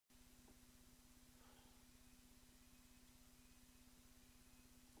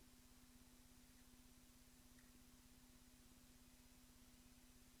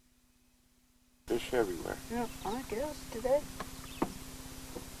fish everywhere. Yeah, I guess today.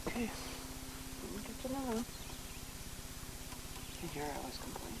 Okay. Get another one. And here I was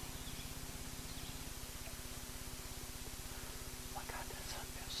complaining. Oh my God, that sun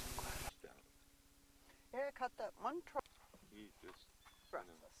feels so good. Yeah, I caught that one trout. You just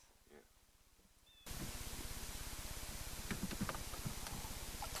Breakfast. Yeah.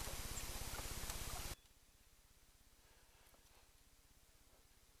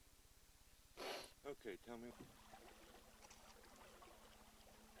 Okay, tell me.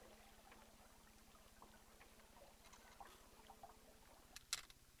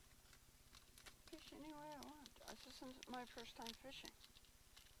 Fish any way I want. This isn't my first time fishing.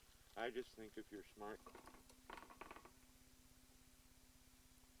 I just think if you're smart.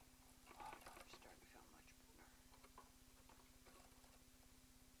 Oh, now I'm starting to feel much better.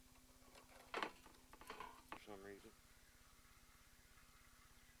 For some reason.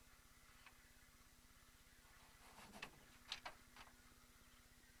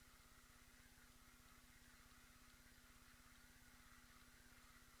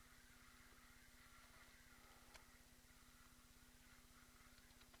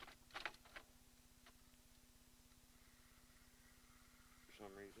 For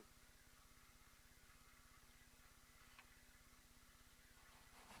some reason.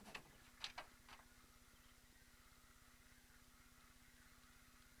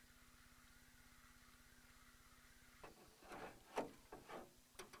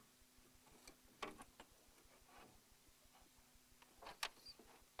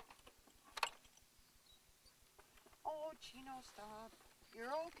 Oh, Cheeno, stop.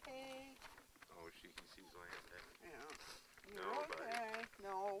 You're okay. Oh, he sees land there. Yeah. No, You're buddy. okay.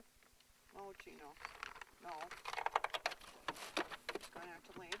 No. No, Cheeno. No. Just gonna have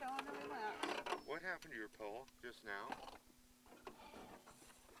to lay down and relax. What happened to your pole just now?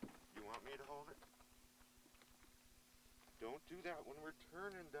 You want me to hold it? Don't do that when we're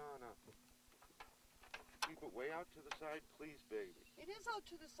turning, Donna. Keep it way out to the side, please, baby. It is out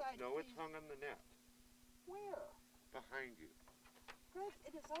to the side. No, please. it's hung on the net. Where? Behind you. Greg,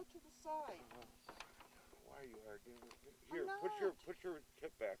 it is out to the side. Why are you arguing with me? Here, I'm put your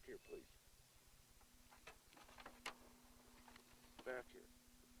tip back here, please. Back here.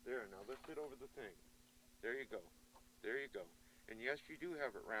 There, now lift it over the thing. There you go. There you go. And yes, you do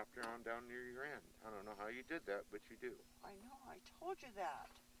have it wrapped around down near your end. I don't know how you did that, but you do. I know, I told you that.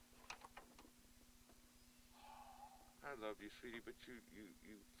 I love you, sweetie, but you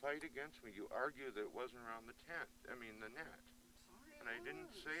fight against me. You argue that it wasn't around the net. Sorry, And I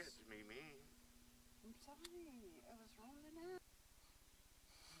didn't say it to be mean. I'm sorry. It was around the net.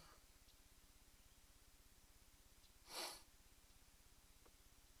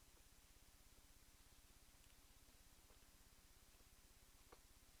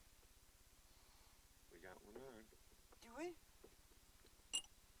 We got one on. Do we?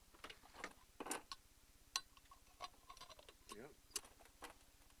 Yep.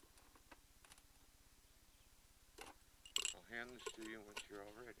 I'll hand this to you once you're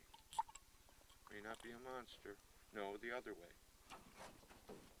all ready. May not be a monster. No, the other way.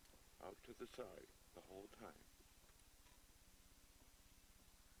 Out to the side the whole time.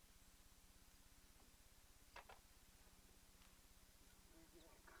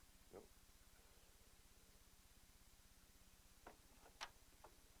 Nope.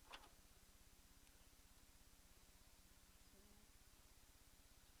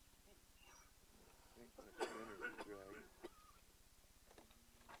 I think my spinner is dragging.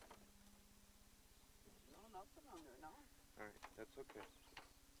 No, nothing on there, no. Alright, that's okay.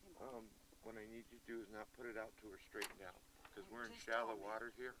 What I need you to do is not put it out to her straight down. Because we're in Just shallow tell me.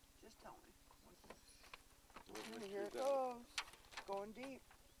 water here. Just tell me. We'll Here it goes. Going deep.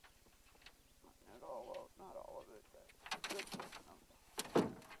 Not all of it, but good.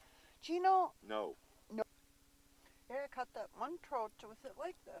 Cheeno. No. No. Yeah, I caught that one trout with it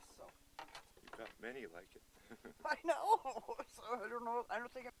like this, so. You've got many like it. I know. So I don't know. I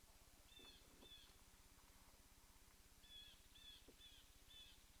don't think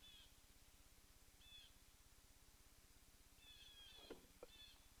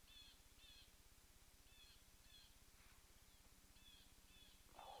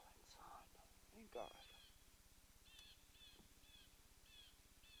Oh, it's on. Thank God.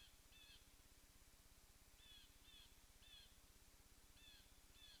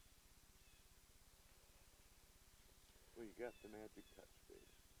 Well, you got the magic touch,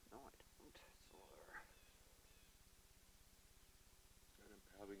 baby. No, I don't. It's a lure. And I'm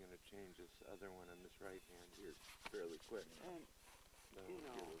probably going to change this other one on this right hand here fairly quick. And Then you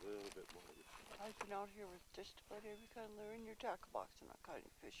we'll know, get a little bit more of it. I've been out here with just about every kind of lure in your tackle box and not caught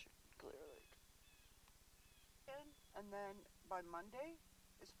any fish at Cklear Lake. And then by Monday,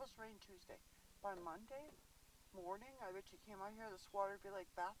 it's supposed to rain Tuesday. By Monday morning, I bet you came out here, this water would be like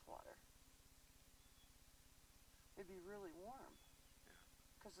bath water. It'd be really warm. Yeah.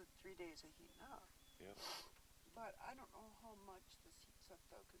 Because of 3 days of heating up. Yep. But I don't know how much this heats up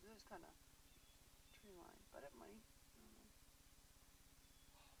though, because it is kind of tree line. But it might. I don't know.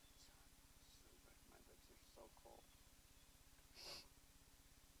 Oh, it's so good. My lips are so cold.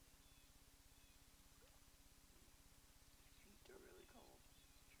 Feet are really cold.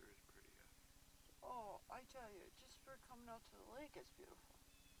 Sure is pretty, yeah. Oh, I tell you, just for coming out to the lake, it's beautiful.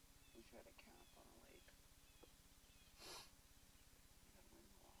 We try to camp on a lake. I gotta win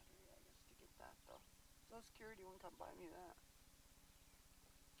the lottery, I guess, to get that though. Social Security won't come buy me that.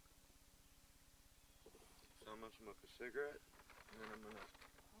 So I'm gonna smoke a cigarette, and then I'm gonna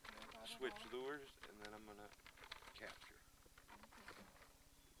switch lures, and then I'm gonna capture. Okay.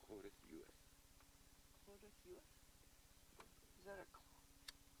 Quoted U.S. Quoted U.S.? Is that a...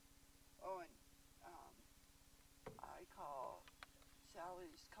 Oh, and I call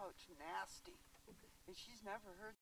Sally's couch nasty. And she's never heard